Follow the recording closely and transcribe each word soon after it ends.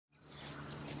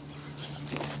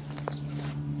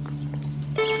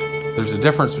There's a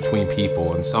difference between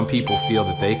people, and some people feel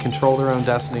that they control their own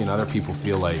destiny, and other people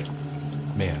feel like,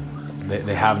 man,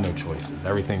 they have no choices.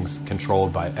 Everything's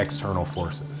controlled by external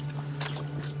forces.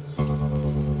 I'm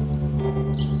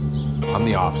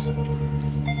the opposite.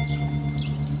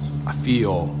 I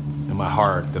feel in my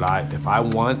heart that if I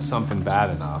want something bad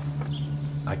enough,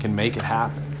 I can make it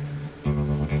happen.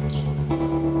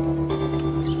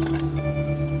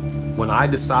 When I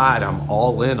decide I'm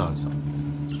all in on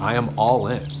something, I am all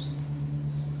in.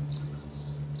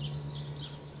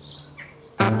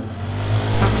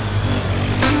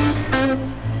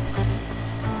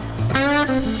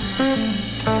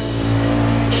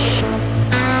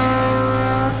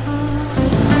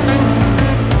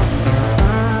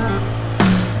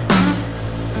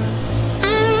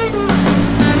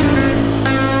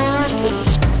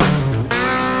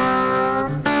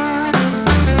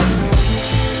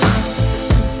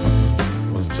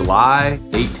 July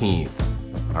 18th,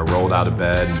 I rolled out of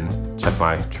bed and checked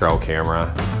my trail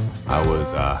camera. I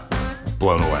was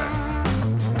blown away.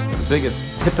 The biggest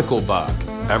typical buck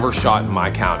ever shot in my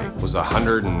county was a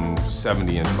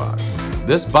 170-inch buck.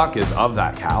 This buck is of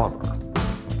that caliber.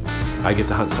 I get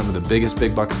to hunt some of the biggest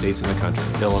big buck states in the country: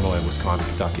 Illinois, Wisconsin,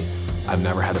 Kentucky. I've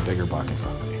never had a bigger buck in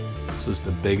front of me. This was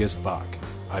the biggest buck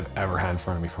I've ever had in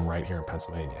front of me from right here in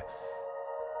Pennsylvania.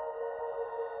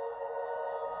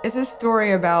 It's a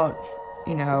story about,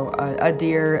 you know, a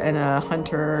deer and a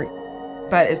hunter,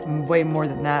 but it's way more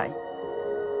than that.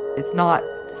 It's not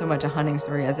so much a hunting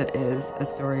story as it is a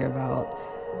story about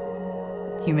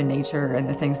human nature and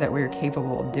the things that we're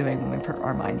capable of doing when we put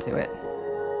our mind to it.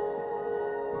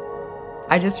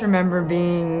 I just remember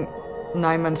being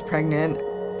 9 months pregnant,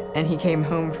 and he came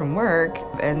home from work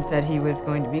and said he was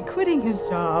going to be quitting his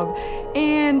job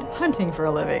and hunting for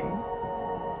a living.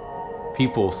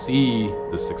 People see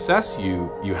the success you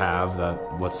have,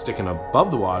 what's sticking above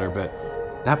the water, but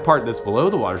that part that's below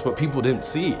the water is what people didn't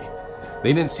see.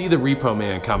 They didn't see the repo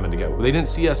man coming together. They didn't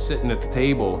see us sitting at the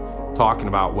table talking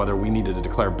about whether we needed to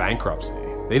declare bankruptcy.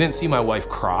 They didn't see my wife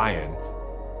crying.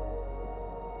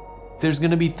 There's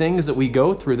gonna be things that we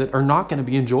go through that are not gonna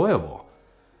be enjoyable.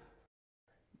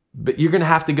 But you're gonna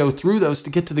have to go through those to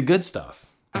get to the good stuff.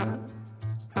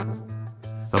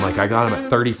 I'm like, I got him at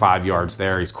 35 yards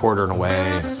there, he's quartering away,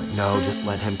 and it's like, no, just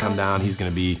let him come down, he's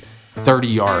gonna be 30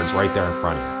 yards right there in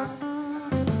front of you.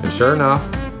 And sure enough,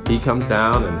 he comes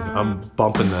down, and I'm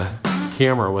bumping the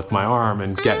camera with my arm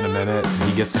and getting him in it, and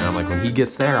he gets there. I'm like, when he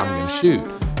gets there, I'm gonna shoot.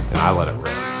 And I let it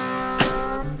rip.